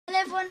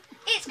everyone,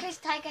 it's Chris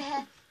Tiger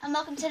here and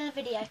welcome to another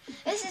video.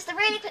 This is the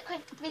really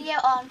quick video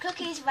on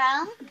Cookie's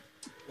Realm.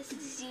 This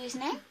is his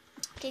username,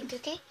 King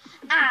Cookie,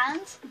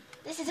 and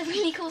this is a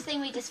really cool thing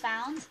we just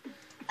found.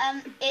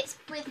 It's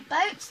with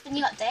boats, the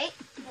new update,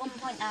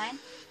 1.9.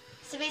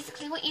 So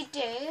basically what you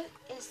do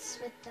is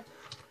with the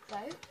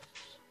boat,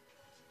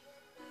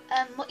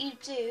 what you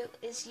do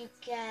is you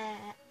get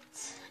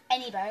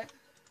any boat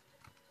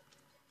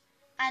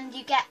and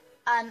you get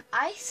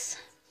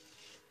ice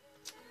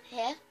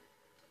here,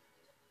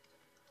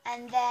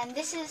 and then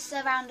this is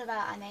a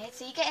roundabout I made.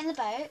 So you get in the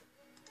boat,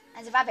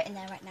 there's a rabbit in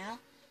there right now,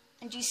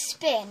 and you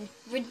spin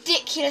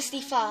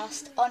ridiculously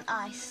fast on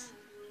ice.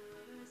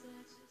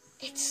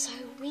 It's so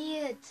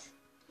weird.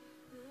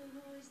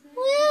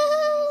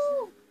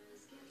 Woo!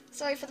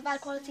 Sorry for the bad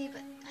quality,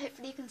 but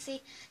hopefully you can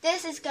see.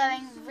 This is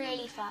going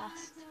really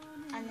fast,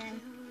 and then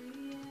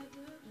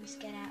you just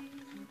get out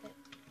and put.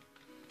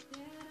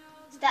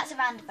 So that's a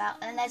roundabout,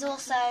 and there's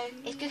also,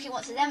 if Cookie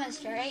wants to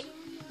demonstrate,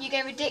 you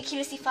go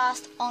ridiculously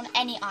fast on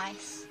any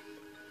ice,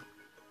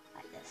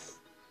 like this.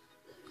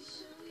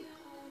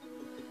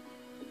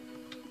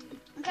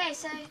 Okay,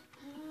 so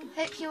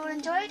hope you all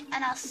enjoyed,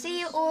 and I'll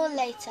see you all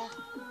later.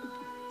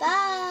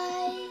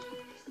 Bye!